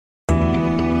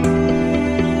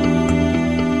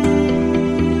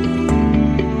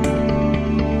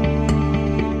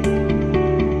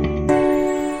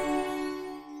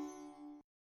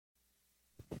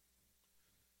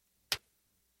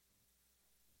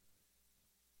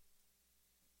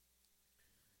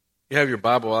You have your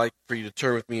Bible, I'd like for you to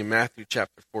turn with me in Matthew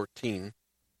chapter 14.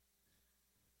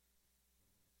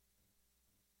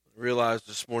 I realize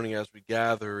this morning as we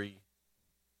gather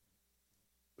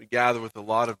with a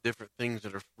lot of different things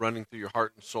that are running through your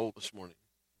heart and soul this morning.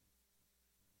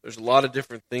 There's a lot of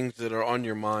different things that are on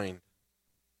your mind.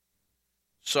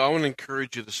 So I want to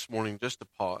encourage you this morning just to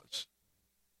pause.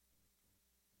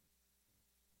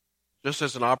 Just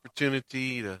as an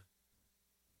opportunity to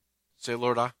say,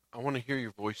 Lord, I want to hear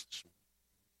your voice this morning.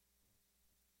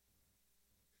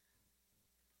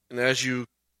 And as you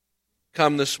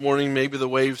come this morning, maybe the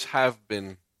waves have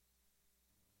been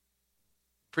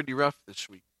pretty rough this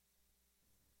week.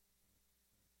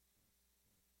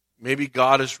 Maybe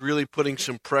God is really putting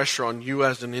some pressure on you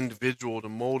as an individual to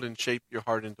mold and shape your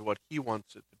heart into what He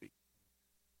wants it to be.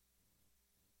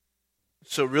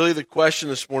 So really the question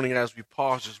this morning as we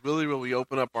pause is really will we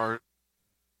open up our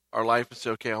life and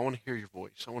say, okay, I want to hear your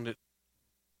voice. I want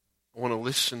to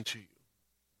listen to you.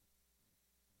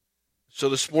 So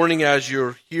this morning as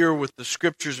you're here with the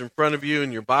scriptures in front of you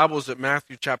and your Bibles at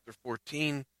Matthew chapter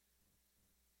 14,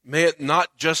 may it not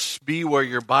just be where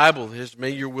your Bible is. May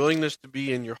your willingness to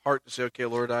be in your heart to say, okay,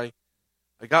 Lord, I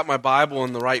got my Bible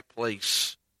in the right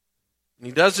place. And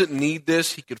He doesn't need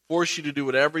this. He could force you to do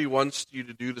whatever He wants you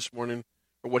to do this morning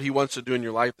or what He wants to do in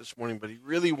your life this morning. But He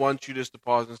really wants you just to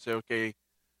pause and say, okay,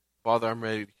 Father, I'm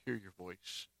ready to hear your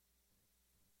voice.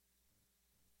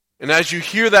 And as you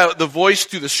hear the voice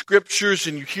through the scriptures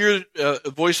and you hear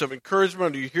a voice of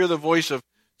encouragement or you hear the voice of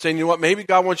saying, you know what, maybe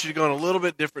God wants you to go in a little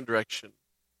bit different direction.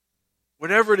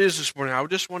 Whatever it is this morning, I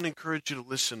just want to encourage you to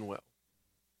listen well.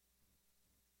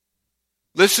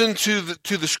 Listen to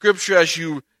the scripture as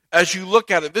you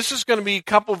look at it. This is going to be a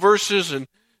couple verses and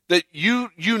that you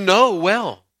know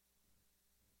well.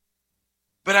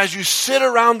 But as you sit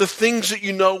around the things that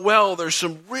you know well, there's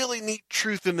some really neat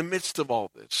truth in the midst of all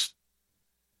this.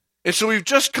 And so we've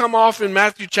just come off in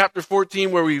Matthew chapter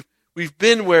 14 where we've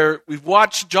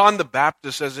watched John the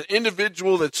Baptist as an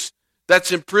individual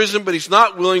that's in prison, but he's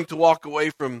not willing to walk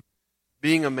away from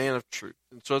being a man of truth.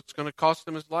 And so it's going to cost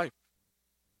him his life.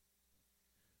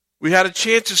 We had a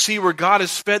chance to see where God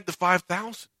has fed the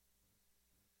 5,000.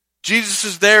 Jesus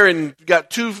is there and you've got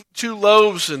two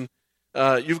loaves and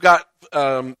you've got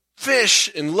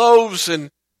fish and loaves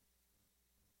and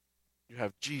you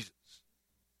have Jesus.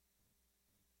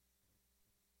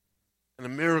 And a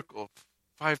miracle of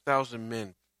 5,000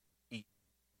 men eat.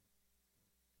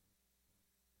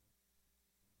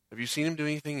 Have you seen Him do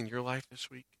anything in your life this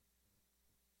week?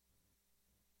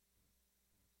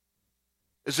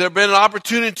 Has there been an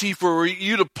opportunity for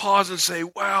you to pause and say,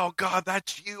 wow, God,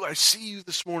 that's you. I see you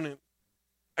this morning.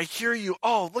 I hear you.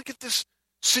 Oh, look at this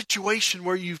situation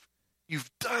where you've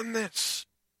done this.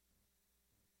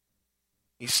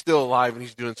 He's still alive and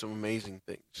He's doing some amazing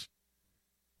things.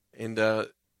 And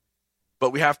but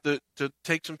we have to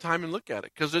take some time and look at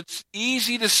it because it's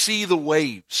easy to see the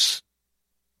waves.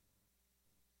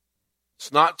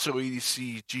 It's not so easy to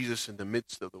see Jesus in the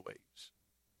midst of the waves.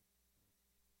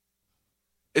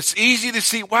 It's easy to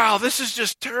see, wow, this is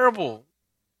just terrible.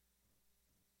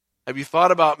 Have you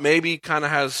thought about maybe kind of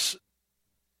has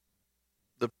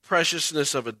the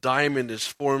preciousness of a diamond is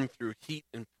formed through heat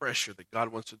and pressure, that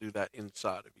God wants to do that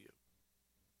inside of you?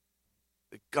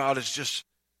 That God is just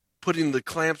putting the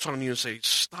clamps on you and say,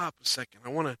 stop a second. I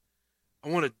want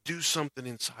to do something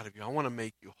inside of you. I want to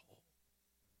make you whole.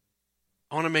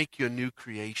 I want to make you a new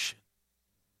creation.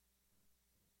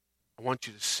 I want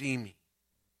you to see me.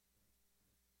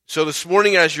 So this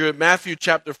morning, as you're at Matthew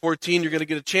chapter 14, you're going to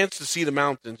get a chance to see the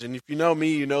mountains. And if you know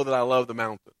me, you know that I love the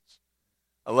mountains.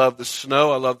 I love the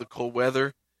snow. I love the cold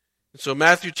weather. And so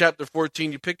Matthew chapter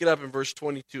 14, you pick it up in verse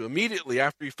 22. Immediately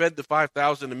after He fed the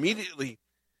 5,000, immediately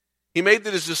He made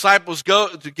His disciples go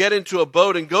to get into a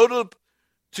boat and go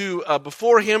to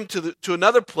before Him to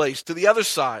another place, to the other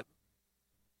side,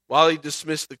 while He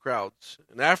dismissed the crowds.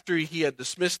 And after He had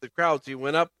dismissed the crowds, He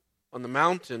went up on the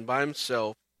mountain by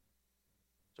Himself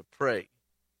to pray.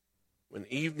 When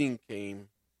evening came,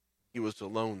 He was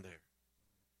alone there.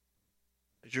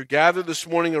 As you're gathered this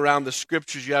morning around the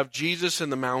scriptures, you have Jesus in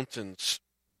the mountains.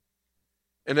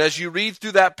 And as you read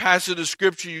through that passage of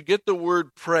Scripture, you get the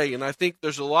word pray. And I think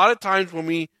there's a lot of times when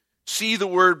we see the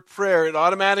word prayer, it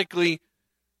automatically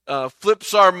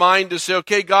flips our mind to say,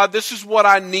 okay, God, this is what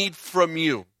I need from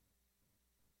you.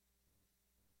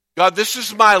 God, this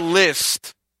is my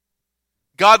list.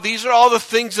 God, these are all the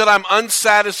things that I'm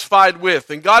unsatisfied with.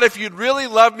 And God, if you'd really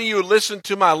love me, you would listen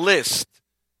to my list.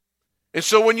 And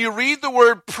so when you read the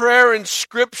word prayer in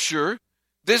Scripture,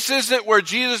 this isn't where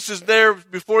Jesus is there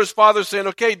before His Father saying,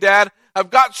 okay, Dad, I've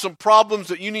got some problems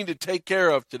that you need to take care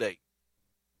of today.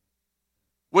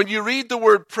 When you read the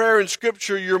word prayer in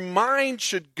Scripture, your mind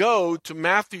should go to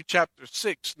Matthew chapter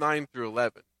 6, 9 through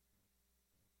 11.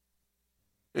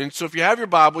 And so if you have your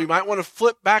Bible, you might want to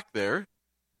flip back there.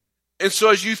 And so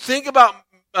as you think about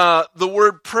the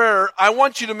word prayer, I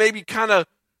want you to maybe kind of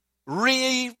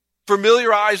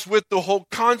re-familiarize with the whole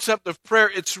concept of prayer.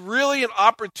 It's really an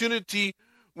opportunity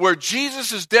where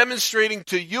Jesus is demonstrating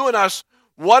to you and us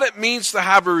what it means to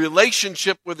have a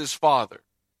relationship with his Father.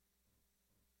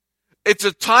 It's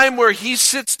a time where he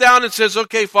sits down and says,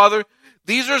 okay, Father,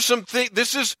 these are some things,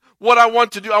 this is what I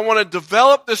want to do. I want to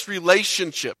develop this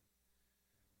relationship.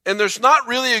 And there's not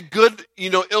really a good,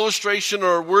 illustration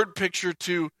or a word picture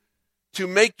to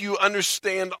make you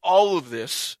understand all of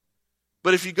this.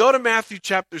 But if you go to Matthew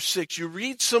chapter 6, you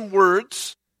read some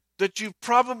words that you've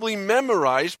probably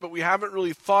memorized, but we haven't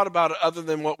really thought about it other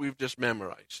than what we've just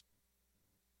memorized.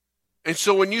 And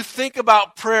so when you think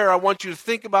about prayer, I want you to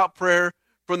think about prayer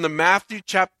from the Matthew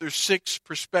chapter 6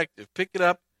 perspective. Pick it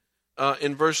up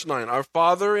in verse 9. Our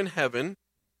Father in heaven,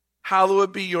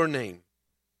 hallowed be your name.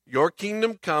 Your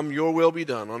kingdom come, your will be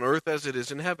done, on earth as it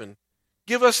is in heaven.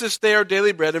 Give us this day our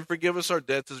daily bread, and forgive us our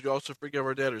debts as we also forgive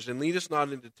our debtors. And lead us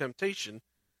not into temptation,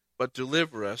 but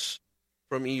deliver us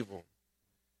from evil.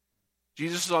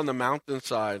 Jesus is on the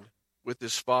mountainside with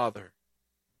his Father.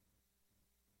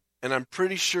 And I'm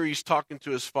pretty sure he's talking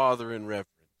to his Father in reverence.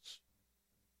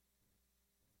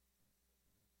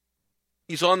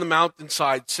 He's on the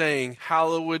mountainside saying,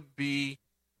 hallowed be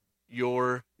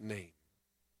your name.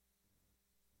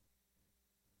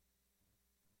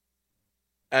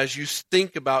 As you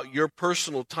think about your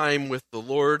personal time with the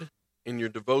Lord in your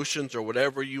devotions or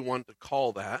whatever you want to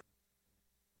call that,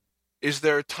 is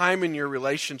there a time in your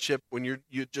relationship when you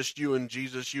just you and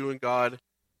Jesus, you and God,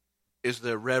 is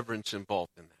there reverence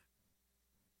involved in that?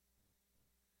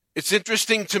 It's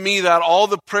interesting to me that all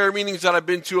the prayer meetings that I've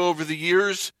been to over the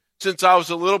years, since I was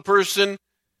a little person,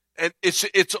 and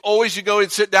it's always you go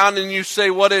and sit down and you say,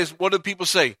 what do people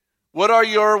say? What are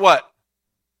your what?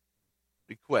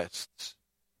 Requests.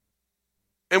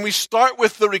 And we start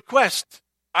with the request.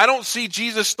 I don't see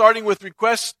Jesus starting with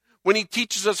requests when he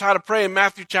teaches us how to pray in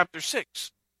Matthew chapter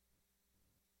 6.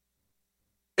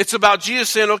 It's about Jesus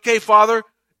saying, okay, Father,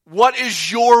 what is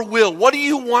your will? What do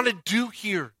you want to do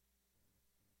here?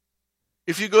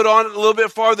 If you go on a little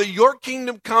bit farther, your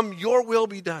kingdom come, your will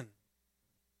be done.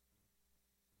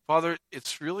 Father,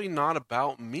 it's really not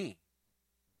about me.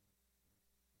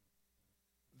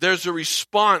 There's a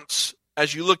response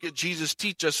as you look at Jesus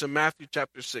teach us in Matthew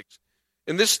chapter 6.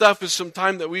 And this stuff is some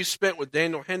time that we've spent with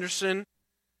Daniel Henderson.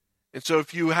 And so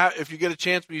if you get a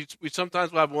chance, we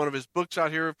sometimes will have one of his books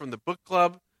out here from the book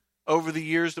club over the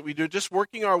years that we do, just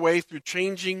working our way through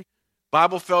changing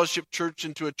Bible Fellowship Church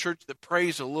into a church that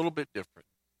prays a little bit different.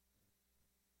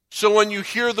 So when you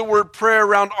hear the word prayer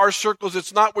around our circles,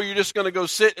 it's not where you're just going to go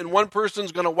sit and one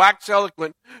person's going to wax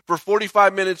eloquent for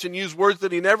 45 minutes and use words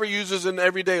that he never uses in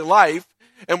everyday life,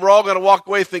 and we're all going to walk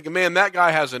away thinking, man, that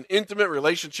guy has an intimate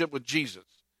relationship with Jesus.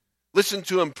 Listen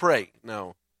to him pray.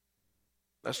 No,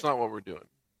 that's not what we're doing.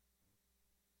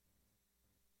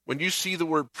 When you see the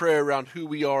word prayer around who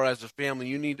we are as a family,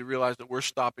 you need to realize that we're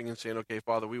stopping and saying, okay,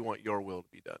 Father, we want your will to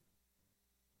be done.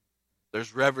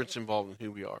 There's reverence involved in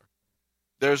who we are.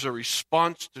 There's a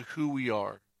response to who we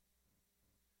are.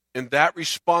 And that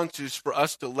response is for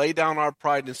us to lay down our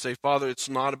pride and say, Father, it's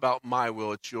not about my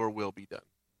will, it's your will be done.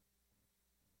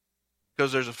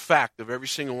 Because there's a fact of every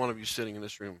single one of you sitting in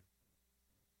this room.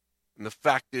 And the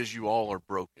fact is you all are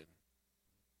broken.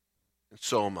 And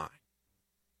so am I.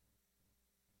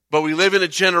 But we live in a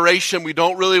generation, we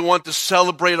don't really want to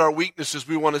celebrate our weaknesses.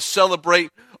 We want to celebrate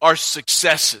our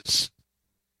successes.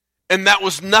 And that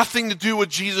was nothing to do with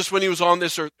Jesus when he was on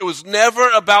this earth. It was never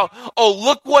about, oh,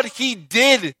 look what he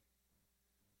did. It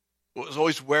was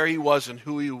always where he was and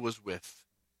who he was with.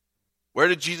 Where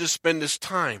did Jesus spend his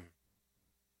time?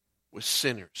 With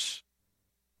sinners.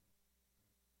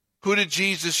 Who did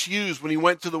Jesus use when he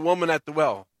went to the woman at the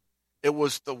well? It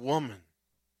was the woman.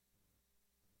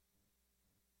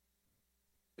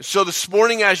 And so this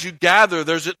morning as you gather,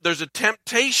 there's a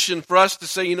temptation for us to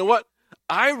say, you know what?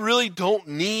 I really don't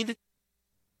need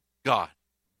God.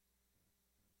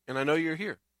 And I know you're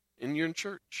here and you're in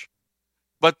church.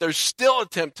 But there's still a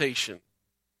temptation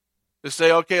to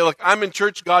say, okay, look, I'm in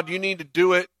church, God, you need to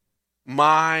do it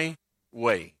my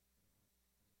way.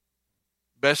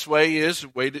 Best way is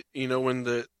wait, when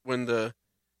the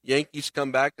Yankees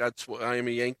come back, that's why I am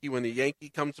a Yankee. When the Yankee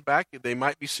comes back, they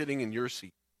might be sitting in your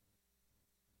seat.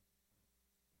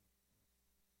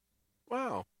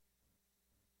 Wow.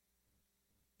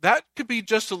 That could be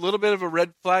just a little bit of a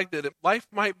red flag that life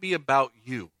might be about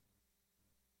you.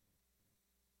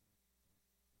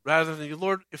 Rather than,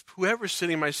 Lord, if whoever's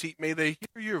sitting in my seat, may they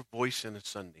hear your voice in a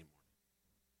Sunday morning.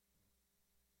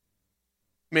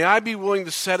 May I be willing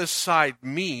to set aside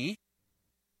me,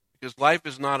 because life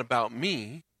is not about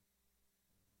me,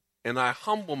 and I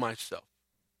humble myself.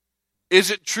 Is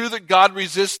it true that God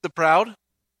resists the proud?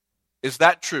 Is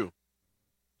that true?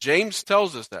 James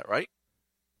tells us that, right?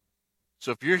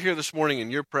 So if you're here this morning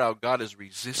and you're proud, God is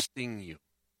resisting you.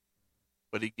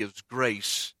 But he gives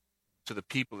grace to the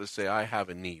people that say, I have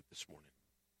a need this morning.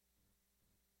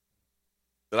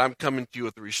 That I'm coming to you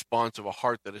with the response of a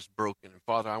heart that is broken. And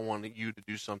Father, I want you to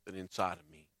do something inside of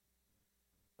me.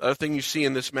 The other thing you see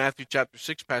in this Matthew chapter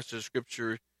 6 passage of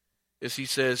Scripture is he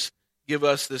says, give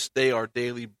us this day our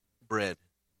daily bread.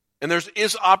 And there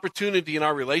is opportunity in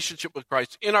our relationship with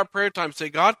Christ, in our prayer time, say,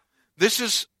 God, this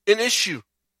is an issue.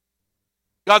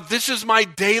 God, this is my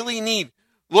daily need.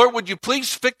 Lord, would you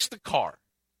please fix the car?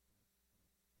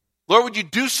 Lord, would you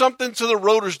do something so the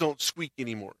rotors don't squeak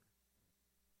anymore?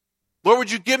 Lord,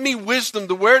 would you give me wisdom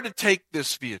to where to take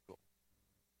this vehicle?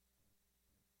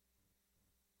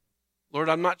 Lord,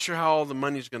 I'm not sure how all the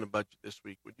money's going to budget this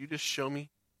week. Would you just show me?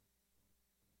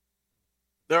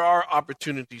 There are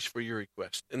opportunities for your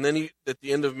request. And then at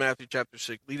the end of Matthew chapter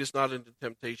 6, lead us not into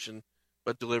temptation,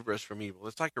 but deliver us from evil.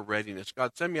 It's like a readiness.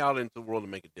 God, send me out into the world to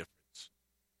make a difference.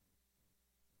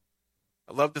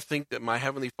 I love to think that my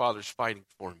Heavenly Father's fighting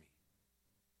for me.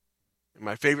 And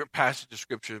my favorite passage of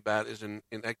Scripture about is in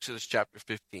Exodus chapter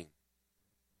 15.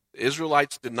 The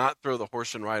Israelites did not throw the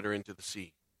horse and rider into the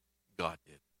sea. God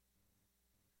did.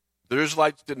 The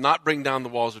Israelites did not bring down the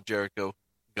walls of Jericho.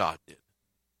 God did.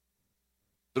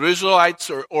 The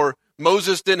Israelites or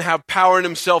Moses didn't have power in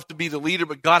himself to be the leader,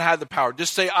 but God had the power.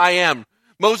 Just say, I am.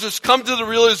 Moses, come to the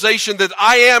realization that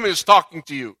I am is talking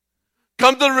to you.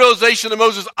 Come to the realization that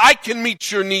Moses, I can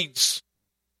meet your needs.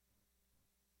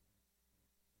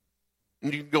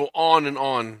 And you can go on and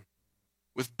on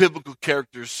with biblical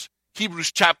characters.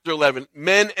 Hebrews chapter 11,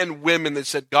 men and women that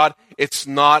said, God, it's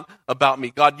not about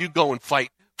me. God, you go and fight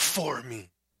for me.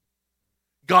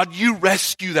 God, you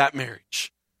rescue that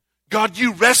marriage. God,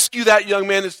 you rescue that young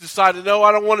man that's decided, no,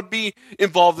 I don't want to be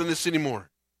involved in this anymore.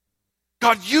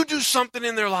 God, you do something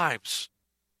in their lives.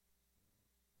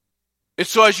 And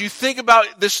so as you think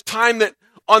about this time that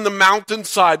on the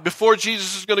mountainside, before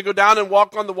Jesus is going to go down and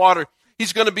walk on the water,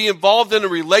 he's going to be involved in a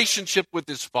relationship with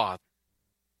his Father.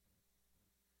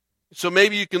 So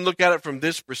maybe you can look at it from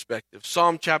this perspective.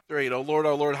 Psalm chapter 8, O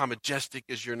Lord, how majestic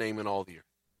is your name in all the earth.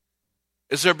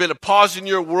 Has there been a pause in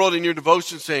your world, in your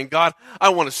devotion, saying, God, I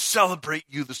want to celebrate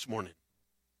you this morning?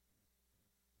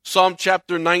 Psalm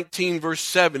chapter 19, verse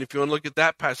 7, if you want to look at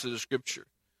that passage of Scripture.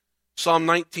 Psalm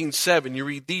 19:7, you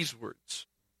read these words.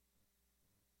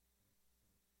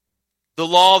 The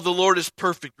law of the Lord is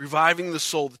perfect, reviving the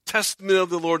soul. The testament of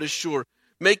the Lord is sure,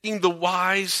 making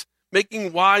wise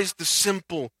the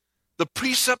simple. The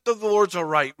precept of the Lord are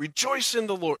right. Rejoice in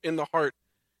the Lord in the heart.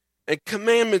 And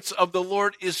commandments of the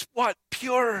Lord is what?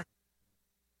 Pure.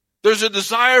 There's a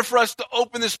desire for us to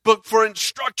open this book for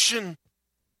instruction.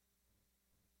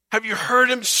 Have you heard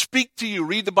him speak to you?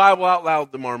 Read the Bible out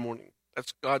loud tomorrow morning.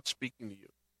 That's God speaking to you.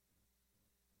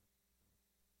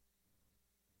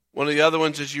 One of the other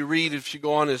ones as you read, if you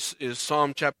go on, is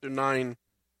Psalm chapter 9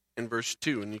 and verse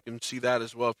 2. And you can see that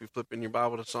as well if you flip in your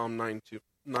Bible to Psalm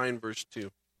 9 verse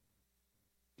 2.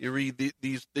 You read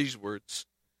these words.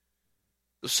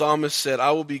 The psalmist said, I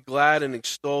will be glad and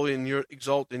exalt in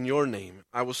your name.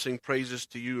 I will sing praises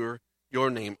to your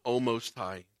name, O Most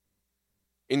High.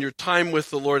 In your time with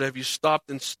the Lord, have you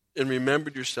stopped and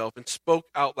remembered yourself and spoke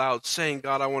out loud, saying,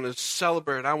 God, I want to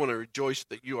celebrate, I want to rejoice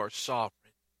that you are sovereign.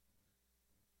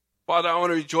 Father, I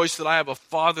want to rejoice that I have a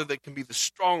Father that can be the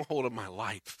stronghold of my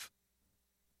life.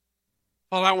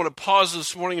 Father, I want to pause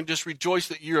this morning and just rejoice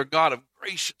that you're a God of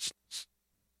graciousness.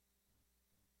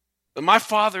 That my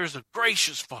Father is a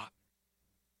gracious Father.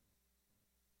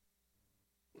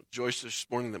 Rejoice this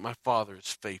morning that my Father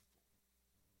is faithful.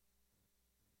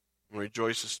 And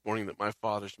rejoice this morning that my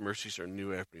Father's mercies are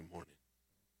new every morning.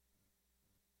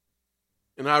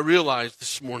 And I realize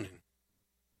this morning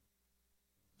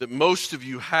that most of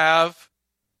you have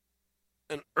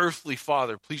an earthly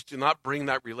father. Please do not bring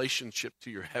that relationship to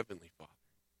your heavenly Father.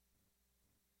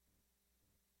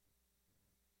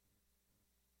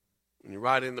 When you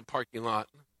ride in the parking lot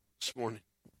this morning,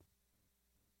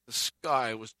 the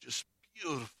sky was just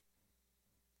beautiful.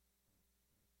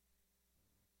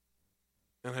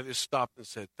 And I just stopped and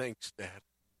said, thanks, Dad.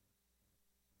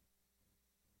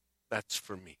 That's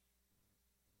for me.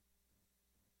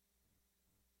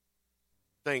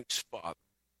 Thanks, Father,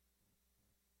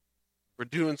 for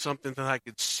doing something that I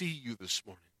could see you this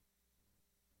morning.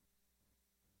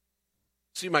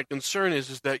 See, my concern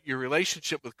is that your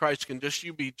relationship with Christ can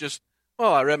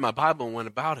well, I read my Bible and went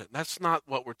about it. That's not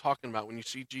what we're talking about when you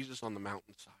see Jesus on the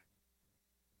mountainside.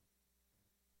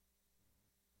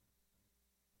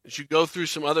 As you go through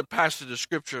some other passages of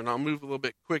Scripture, and I'll move a little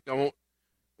bit quick, I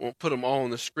won't put them all on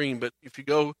the screen, but if you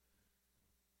go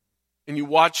and you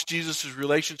watch Jesus'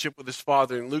 relationship with his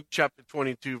Father in Luke chapter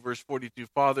 22, verse 42,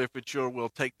 Father, if it's your will,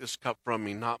 take this cup from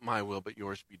me, not my will, but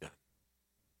yours be done.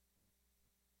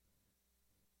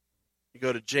 You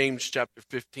go to James chapter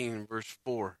 15, verse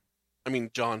 4.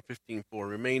 John 15, 4.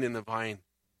 Remain in the vine,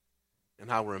 and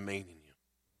I will remain in you.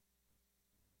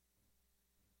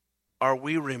 Are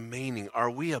we remaining? Are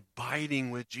we abiding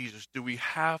with Jesus? Do we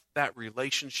have that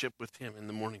relationship with him in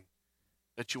the morning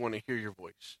that you want to hear your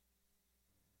voice?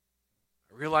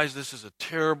 I realize this is it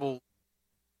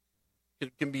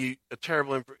can be a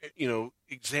terrible,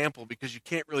 example because you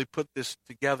can't really put this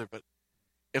together. But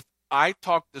if I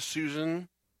talk to Susan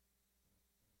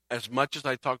as much as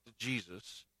I talk to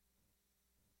Jesus,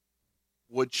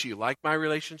 would she like my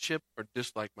relationship or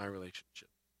dislike my relationship?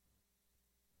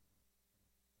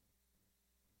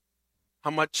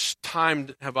 How much time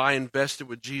have I invested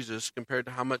with Jesus compared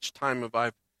to how much time have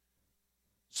I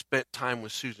spent time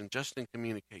with Susan just in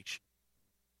communication?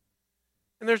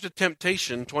 And there's a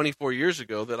temptation 24 years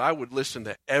ago that I would listen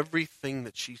to everything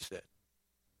that she said.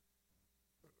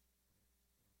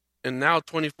 And now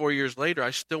 24 years later,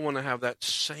 I still want to have that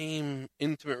same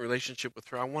intimate relationship with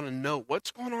her. I want to know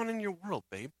what's going on in your world,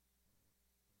 babe.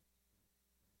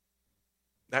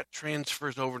 That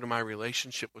transfers over to my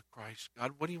relationship with Christ.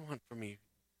 God, what do you want from me?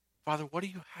 Father, what do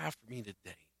you have for me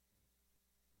today?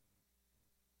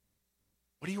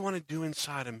 What do you want to do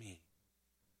inside of me?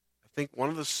 I think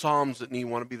one of the Psalms that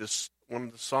want to be one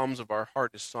of the Psalms of our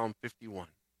heart is Psalm 51.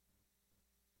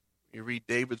 You read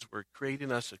David's word, create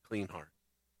in us a clean heart.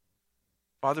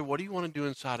 Father, what do you want to do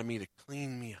inside of me to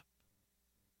clean me up?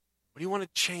 What do you want to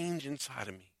change inside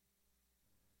of me?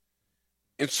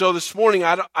 And so this morning,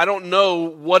 I don't know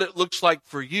what it looks like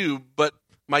for you, but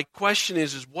my question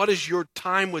is what does your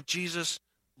time with Jesus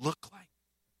look like?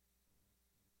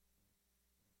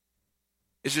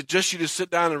 Is it just you to sit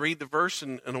down and read the verse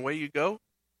and away you go?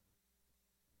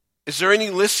 Is there any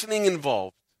listening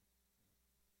involved?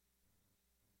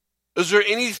 Is there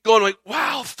any going like,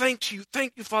 wow, thank you,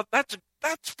 Father,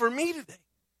 that's for me today?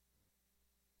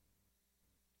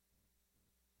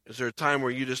 Is there a time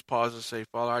where you just pause and say,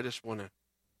 Father, I just want to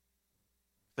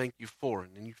thank you for,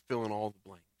 and then you fill in all the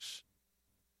blanks.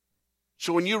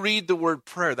 So when you read the word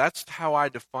prayer, that's how I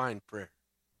define prayer.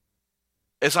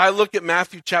 As I look at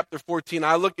Matthew chapter 14,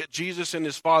 I look at Jesus and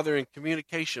his Father in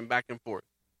communication back and forth.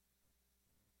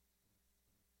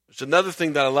 There's another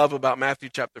thing that I love about Matthew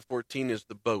chapter 14 is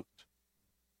the boat.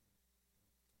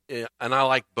 And I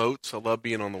like boats. I love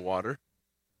being on the water.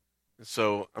 And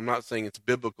so I'm not saying it's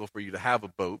biblical for you to have a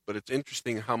boat, but it's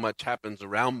interesting how much happens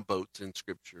around boats in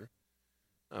Scripture.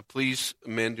 Please,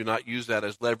 men, do not use that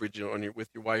as leverage with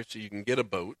your wife so you can get a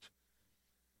boat.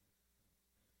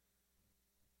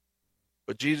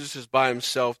 But Jesus is by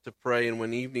himself to pray, and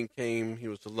when evening came, he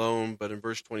was alone. But in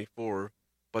verse 24,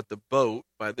 but the boat,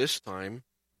 by this time,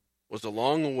 was a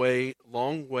long way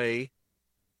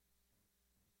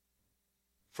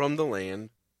from the land,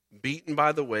 beaten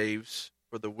by the waves,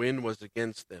 for the wind was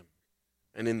against them.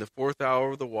 And in the 4th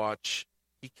hour of the watch,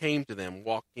 he came to them,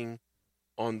 walking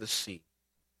on the sea.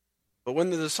 But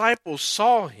when the disciples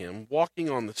saw him walking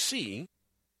on the sea,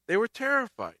 they were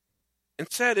terrified and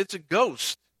said, it's a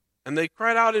ghost. And they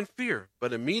cried out in fear.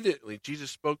 But immediately Jesus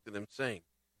spoke to them, saying,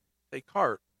 take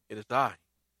heart, it is I.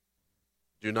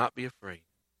 Do not be afraid.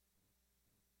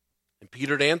 And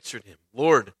Peter answered him,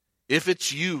 Lord, if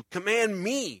it's you, command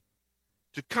me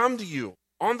to come to you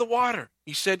on the water.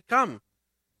 He said, come.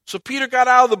 So Peter got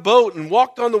out of the boat and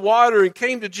walked on the water and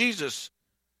came to Jesus.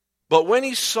 But when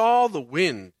he saw the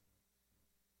wind,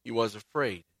 he was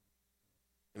afraid,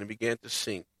 and he began to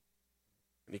sink.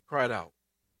 And he cried out,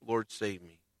 Lord, save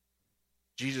me.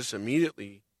 Jesus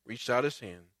immediately reached out his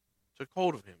hand, took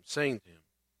hold of him, saying to him,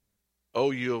 O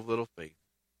you of little faith,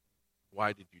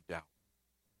 why did you doubt?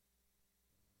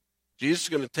 Jesus is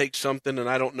going to take something, and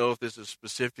I don't know if this is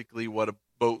specifically what a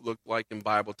boat looked like in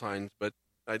Bible times, but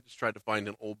I just tried to find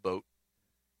an old boat.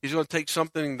 He's going to take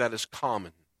something that is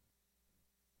common.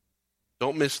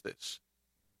 Don't miss this.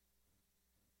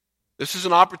 This is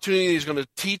an opportunity. He's going to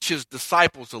teach his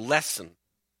disciples a lesson.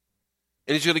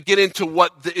 And he's going to get into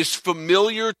what is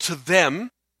familiar to them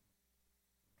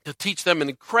to teach them an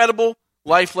incredible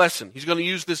life lesson. He's going to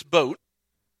use this boat.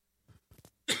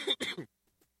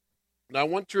 And I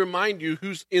want to remind you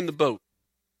who's in the boat.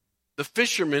 The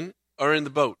fishermen are in the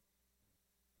boat.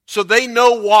 So they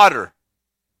know water.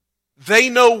 They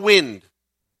know wind.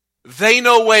 They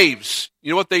know waves. You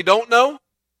know what they don't know?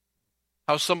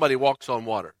 How somebody walks on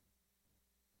water.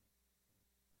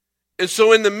 And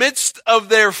so in the midst of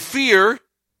their fear,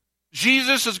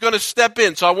 Jesus is going to step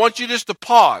in. So I want you just to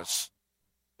pause.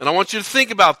 And I want you to think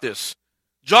about this.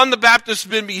 John the Baptist has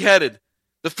been beheaded.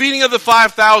 The feeding of the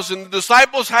 5,000, the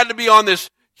disciples had to be on this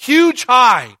huge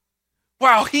high.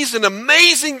 Wow, he's an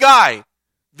amazing guy.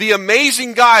 The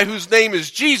amazing guy whose name is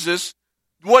Jesus,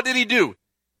 what did he do?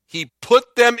 He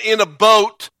put them in a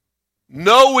boat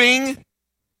knowing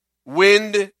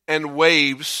wind and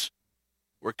waves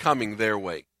were coming their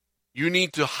way. You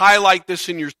need to highlight this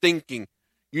in your thinking.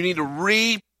 You need to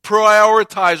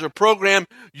reprioritize or program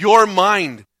your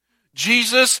mind.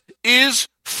 Jesus is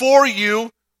for you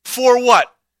for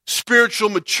what? Spiritual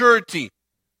maturity,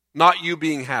 not you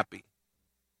being happy.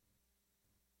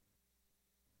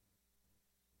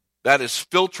 That is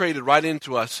filtrated right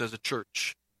into us as a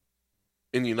church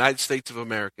in the United States of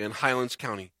America, in Highlands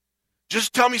County.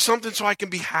 Just tell me something so I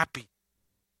can be happy.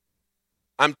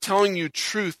 I'm telling you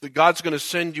truth that God's going to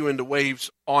send you into waves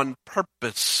on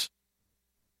purpose.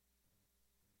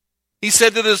 He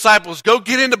said to the disciples, go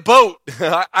get in the boat.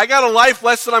 I got a life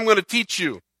lesson I'm going to teach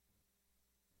you.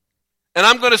 And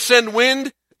I'm going to send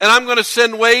wind, and I'm going to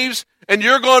send waves, and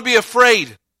you're going to be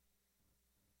afraid.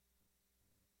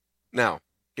 Now,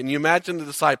 can you imagine the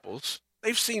disciples?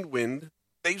 They've seen wind,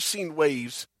 they've seen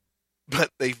waves,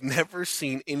 but they've never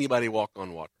seen anybody walk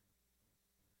on water.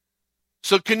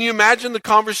 So can you imagine the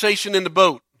conversation in the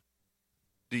boat?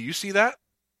 Do you see that?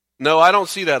 No, I don't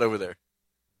see that over there.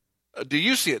 Do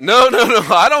you see it? No,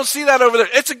 I don't see that over there.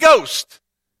 It's a ghost.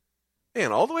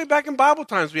 Man, all the way back in Bible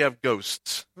times we have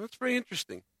ghosts. That's very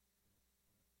interesting.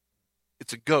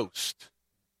 It's a ghost.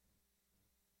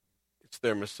 It's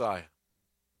their Messiah.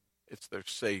 It's their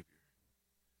Savior.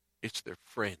 It's their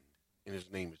friend, and his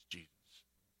name is Jesus.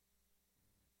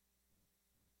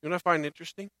 You know what I find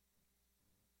interesting?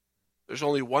 There's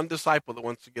only one disciple that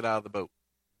wants to get out of the boat.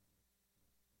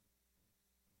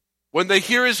 When they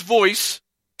hear his voice,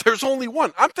 there's only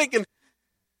one. I'm thinking,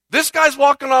 this guy's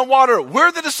walking on water.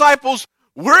 We're the disciples.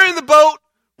 We're in the boat.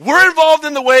 We're involved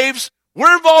in the waves.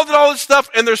 We're involved in all this stuff.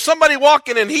 And there's somebody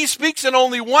walking, and he speaks, and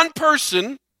only one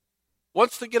person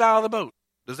wants to get out of the boat.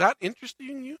 Does that interest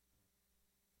you?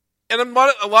 And a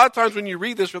lot of times when you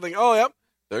read this, you're thinking, oh, yep,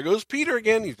 there goes Peter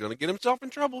again. He's going to get himself in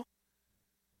trouble.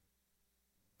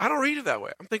 I don't read it that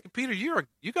way. I'm thinking, Peter,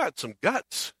 you got some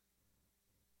guts.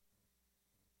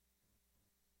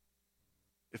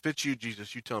 If it's you,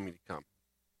 Jesus, you tell me to come.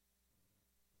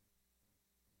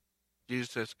 Jesus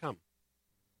says, come.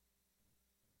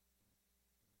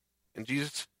 And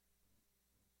Jesus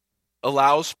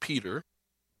allows Peter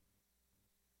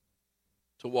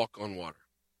to walk on water.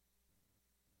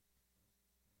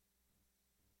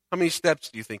 How many steps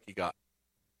do you think he got?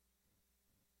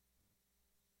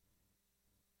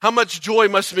 How much joy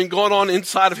must have been going on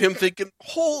inside of him thinking,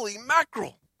 holy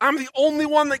mackerel, I'm the only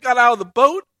one that got out of the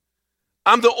boat.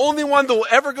 I'm the only one that will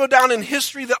ever go down in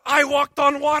history that I walked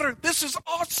on water. This is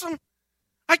awesome.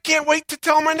 I can't wait to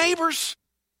tell my neighbors.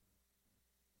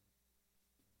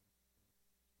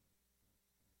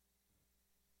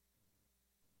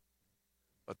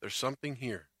 But there's something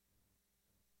here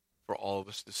for all of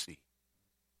us to see.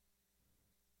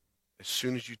 As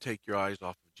soon as you take your eyes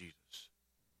off of Jesus,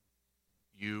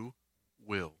 you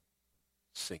will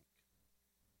sink.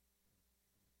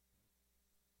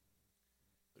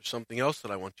 There's something else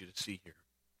that I want you to see here.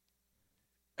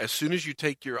 As soon as you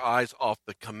take your eyes off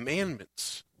the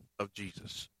commandments of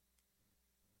Jesus,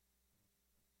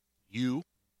 you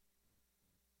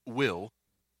will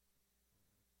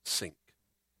sink.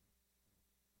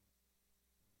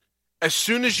 As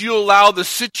soon as you allow the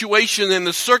situation and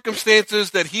the circumstances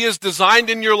that he has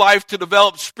designed in your life to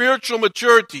develop spiritual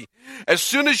maturity, as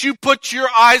soon as you put your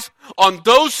eyes on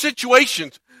those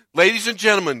situations, ladies and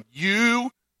gentlemen,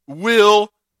 you will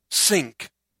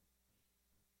sink.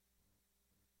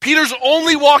 Peter's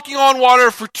only walking on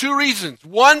water for two reasons.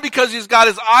 One, because he's got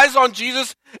his eyes on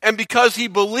Jesus, and because he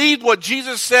believed what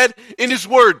Jesus said in his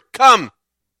word. Come.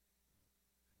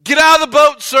 Get out of the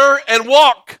boat, sir, and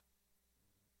walk.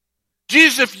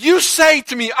 Jesus, if you say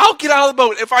to me, I'll get out of the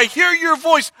boat. If I hear your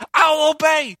voice, I'll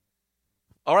obey.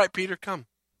 All right, Peter, come.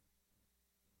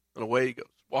 And away he goes,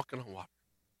 walking on water.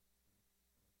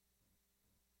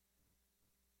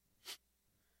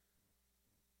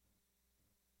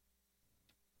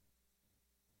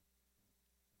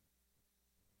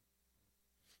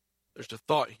 There's a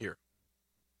thought here.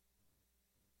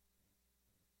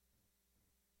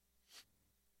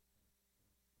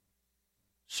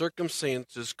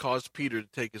 Circumstances caused Peter to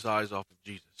take his eyes off of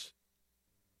Jesus.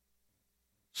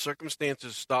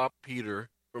 Circumstances stopped Peter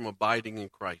from abiding in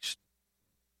Christ.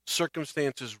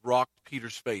 Circumstances rocked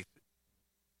Peter's faith.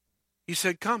 He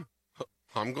said, come,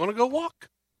 I'm going to go walk.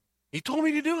 He told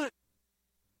me to do it.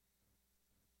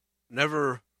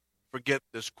 Never forget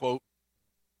this quote.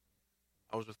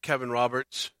 I was with Kevin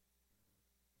Roberts.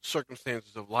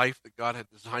 Circumstances of life that God had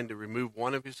designed to remove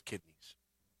one of his kidneys.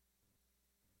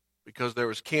 Because there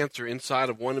was cancer inside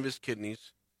of one of his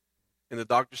kidneys. And the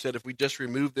doctor said, if we just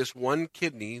remove this one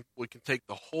kidney, we can take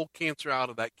the whole cancer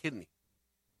out of that kidney.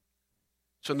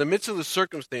 So in the midst of the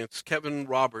circumstance, Kevin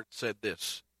Roberts said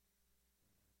this.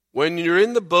 When you're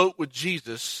in the boat with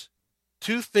Jesus,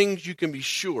 two things you can be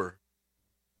sure.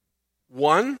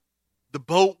 One, the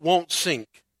boat won't sink.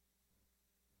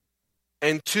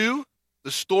 And two,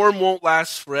 the storm won't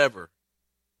last forever.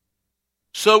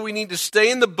 So we need to stay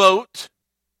in the boat,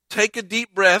 take a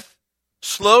deep breath,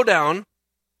 slow down,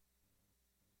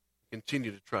 continue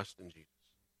to trust in Jesus.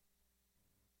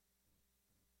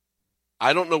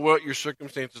 I don't know what your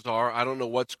circumstances are. I don't know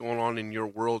what's going on in your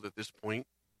world at this point.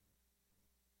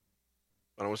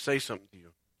 But I want to say something to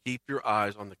you. Keep your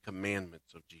eyes on the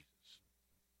commandments of Jesus.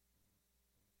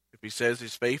 If he says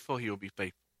he's faithful, he will be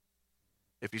faithful.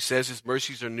 If he says his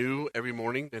mercies are new every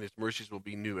morning, then his mercies will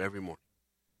be new every morning.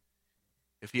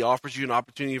 If he offers you an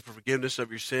opportunity for forgiveness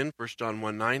of your sin, 1 John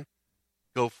 1:9,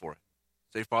 go for it.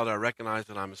 Say, Father, I recognize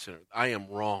that I'm a sinner. I am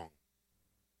wrong.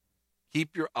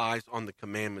 Keep your eyes on the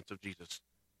commandments of Jesus,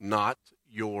 not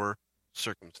your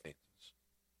circumstances.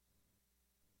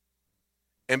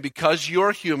 And because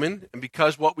you're human, and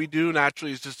because what we do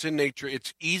naturally is just in nature,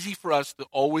 it's easy for us to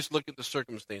always look at the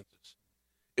circumstances.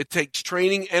 It takes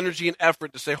training, energy, and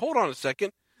effort to say, hold on a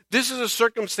second. This is a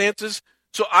circumstances,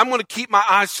 so I'm going to keep my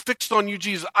eyes fixed on you,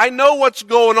 Jesus. I know what's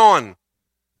going on.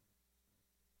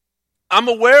 I'm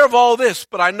aware of all this,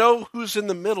 but I know who's in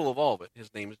the middle of all of it.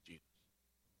 His name is Jesus.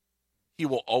 He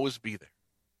will always be there.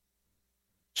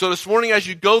 So this morning, as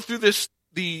you go through this,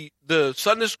 the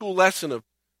Sunday school lesson of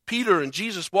Peter and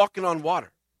Jesus walking on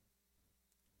water,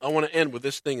 I want to end with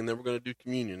this thing, and then we're going to do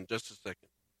communion in just a second.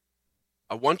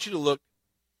 I want you to look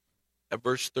at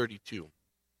verse 32.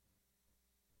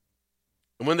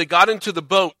 And when they got into the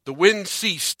boat, the wind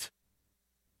ceased,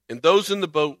 and those in the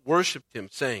boat worshipped him,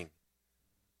 saying,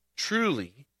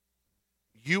 truly,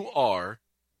 you are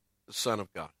the Son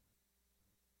of God.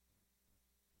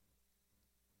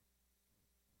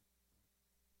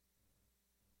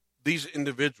 These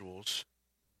individuals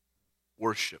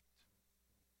worshiped.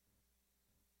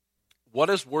 What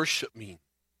does worship mean?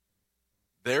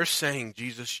 They're saying,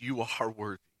 Jesus, you are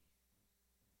worthy.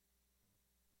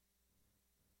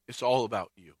 It's all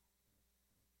about you.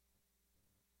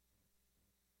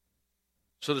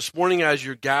 So this morning, as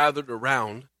you're gathered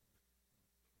around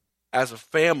as a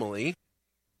family,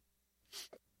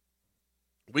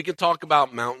 we can talk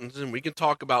about mountains and we can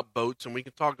talk about boats and we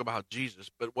can talk about Jesus,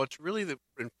 but what's really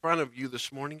in front of you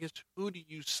this morning is, who do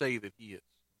you say that he is?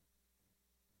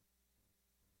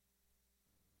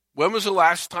 When was the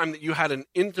last time that you had an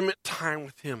intimate time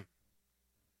with him,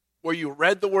 where you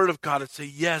read the Word of God and say,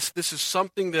 yes, this is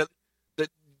something that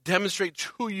demonstrates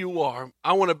who you are.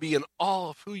 I want to be in awe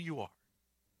of who you are.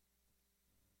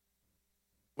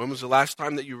 When was the last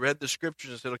time that you read the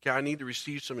Scriptures and said, okay, I need to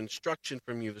receive some instruction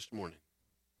from you this morning?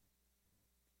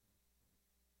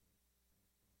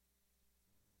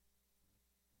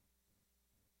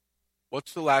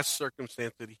 What's the last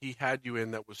circumstance that he had you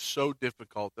in that was so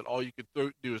difficult that all you could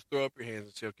do is throw up your hands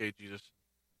and say, okay, Jesus,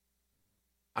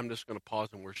 I'm just going to pause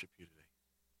and worship you today.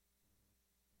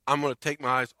 I'm going to take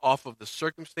my eyes off of the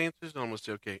circumstances and I'm going to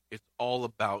say, okay, it's all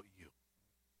about you.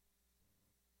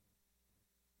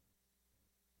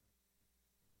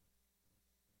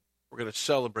 We're going to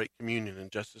celebrate communion in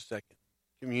just a second.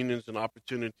 Communion is an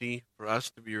opportunity for us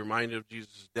to be reminded of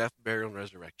Jesus' death, burial, and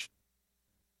resurrection.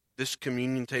 This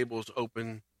communion table is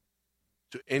open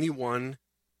to anyone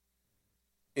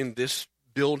in this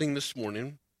building this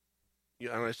morning.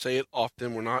 And I say it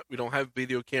often, we don't have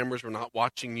video cameras. We're not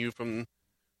watching you from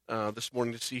this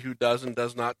morning to see who does and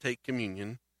does not take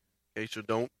communion. Okay, so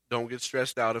don't get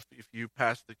stressed out if you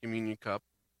pass the communion cup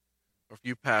or if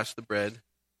you pass the bread.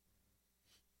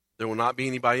 There will not be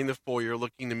anybody in the foyer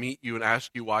looking to meet you and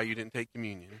ask you why you didn't take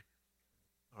communion.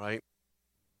 All right?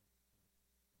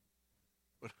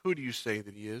 But who do you say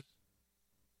that he is?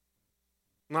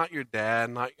 Not your dad,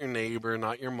 not your neighbor,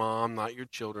 not your mom, not your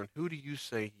children. Who do you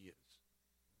say he is?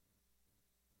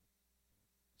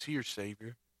 Is he your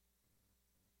Savior?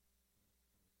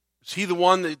 Is he the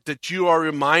one that you are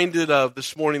reminded of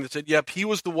this morning that said, yep, he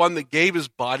was the one that gave his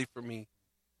body for me?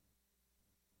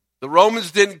 The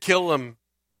Romans didn't kill him.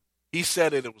 He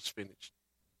said it was finished.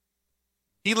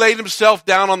 He laid himself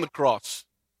down on the cross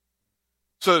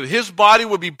so that his body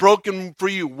would be broken for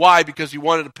you. Why? Because he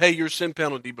wanted to pay your sin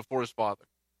penalty before his Father.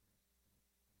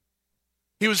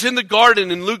 He was in the garden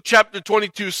in Luke chapter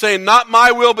 22 saying, not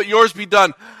my will, but yours be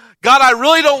done. God, I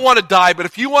really don't want to die, but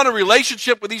if you want a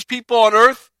relationship with these people on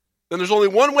earth, then there's only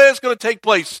one way it's going to take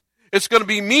place. It's going to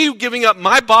be me giving up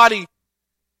my body.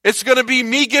 It's going to be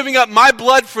me giving up my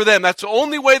blood for them. That's the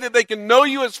only way that they can know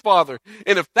you as Father.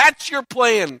 And if that's your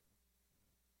plan,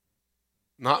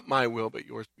 not my will, but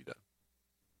yours be done.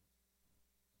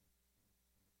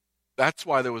 That's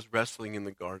why there was wrestling in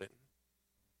the garden.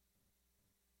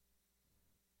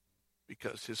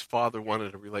 Because his Father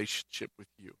wanted a relationship with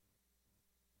you.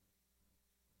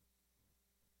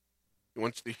 He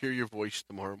wants to hear your voice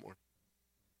tomorrow morning,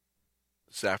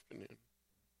 this afternoon.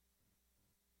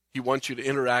 He wants you to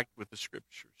interact with the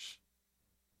Scriptures.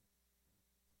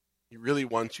 He really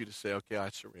wants you to say, okay, I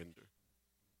surrender.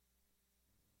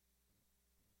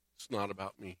 It's not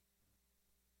about me.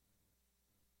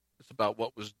 It's about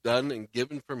what was done and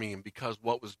given for me, and because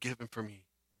what was given for me,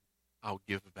 I'll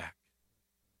give it back.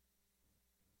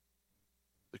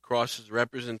 The cross is a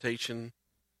representation.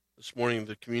 This morning,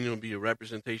 the communion will be a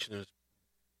representation of his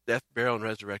death, burial, and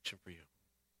resurrection for you.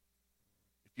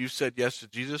 If you said yes to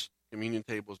Jesus, the communion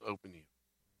table is open to you.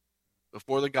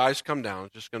 Before the guys come down,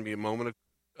 it's just going to be a moment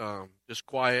of just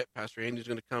quiet. Pastor Andy's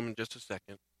going to come in just a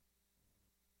second.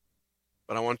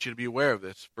 But I want you to be aware of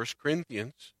this. 1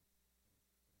 Corinthians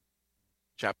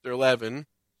chapter 11 is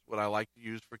what I like to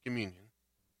use for communion.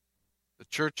 The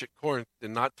church at Corinth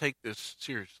did not take this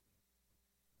seriously.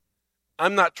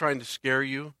 I'm not trying to scare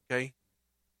you, okay?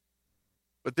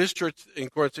 But this church in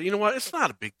Corinth said, you know what? It's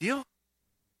not a big deal.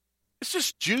 It's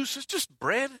just juice. It's just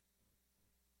bread.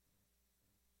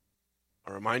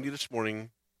 I remind you this morning,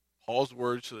 Paul's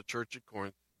words to the church at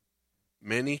Corinth.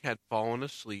 Many had fallen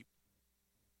asleep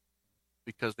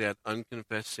because they had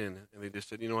unconfessed sin. And they just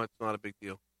said, you know what? It's not a big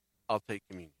deal. I'll take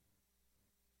communion.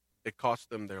 It cost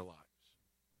them their lives.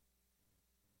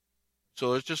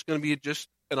 So it's just going to be just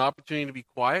an opportunity to be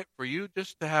quiet for you,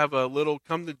 just to have a little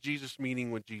come to Jesus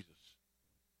meeting with Jesus.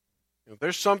 If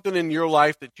there's something in your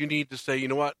life that you need to say, you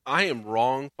know what, I am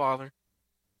wrong, Father.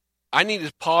 I need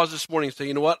to pause this morning and say,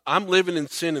 you know what, I'm living in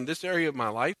sin in this area of my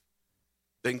life.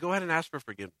 Then go ahead and ask for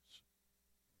forgiveness.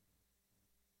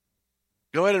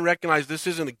 Go ahead and recognize this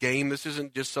isn't a game. This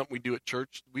isn't just something we do at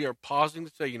church. We are pausing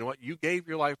to say, you know what, you gave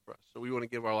your life for us, so we want to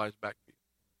give our lives back to you.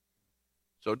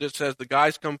 So just as the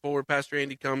guys come forward, Pastor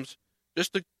Andy comes,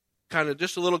 just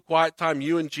a little quiet time,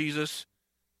 you and Jesus.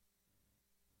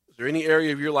 Is there any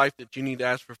area of your life that you need to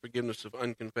ask for forgiveness of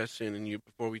unconfessed sin in you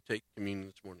before we take communion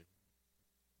this morning?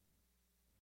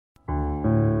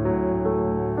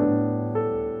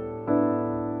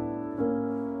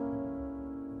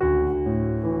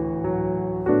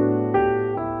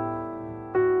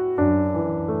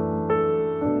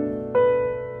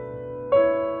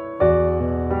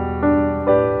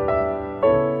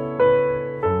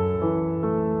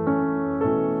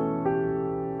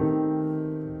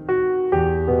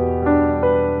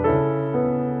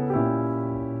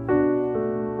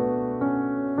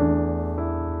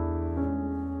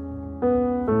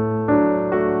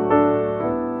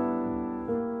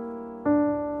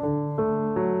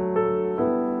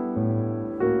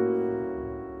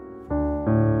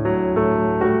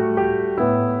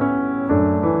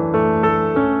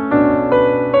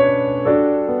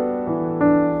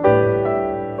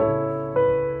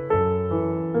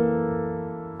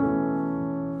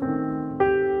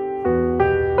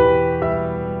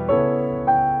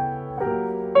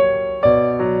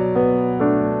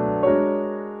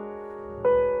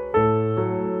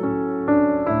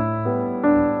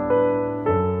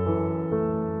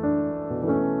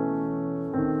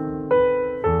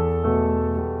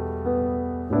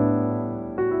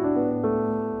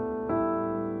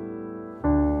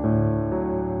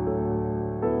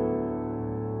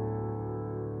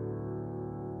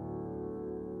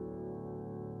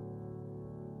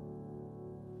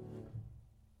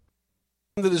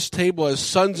 To this table as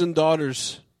sons and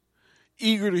daughters,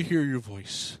 eager to hear your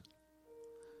voice.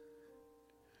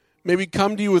 Maybe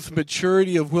come to you with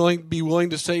maturity of be willing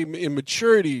to say, in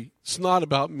maturity, it's not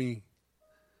about me.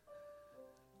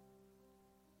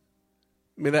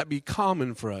 May that be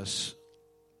common for us.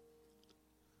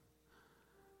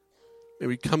 May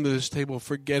we come to this table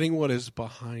forgetting what is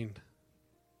behind.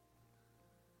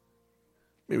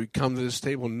 May we come to this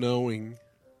table knowing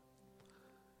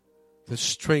the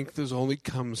strength only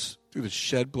comes through the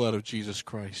shed blood of Jesus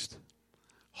Christ.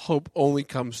 Hope only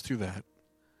comes through that.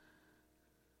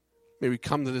 May we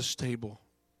come to this table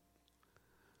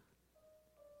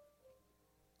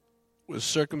with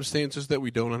circumstances that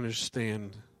we don't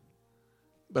understand,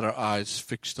 but our eyes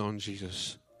fixed on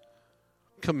Jesus.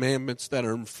 Commandments that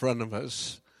are in front of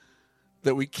us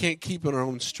that we can't keep in our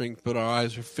own strength, but our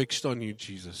eyes are fixed on you,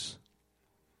 Jesus.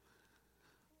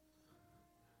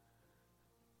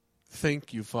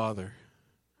 Thank you, Father,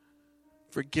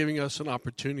 for giving us an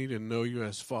opportunity to know you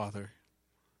as Father.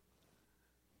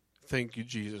 Thank you,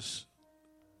 Jesus,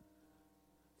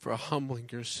 for humbling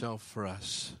yourself for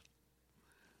us.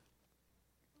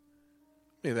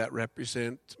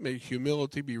 May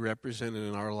humility be represented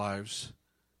in our lives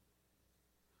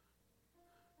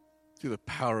through the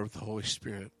power of the Holy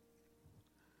Spirit.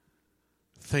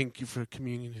 Thank you for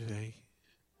communion today.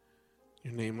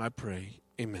 In your name I pray.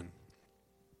 Amen.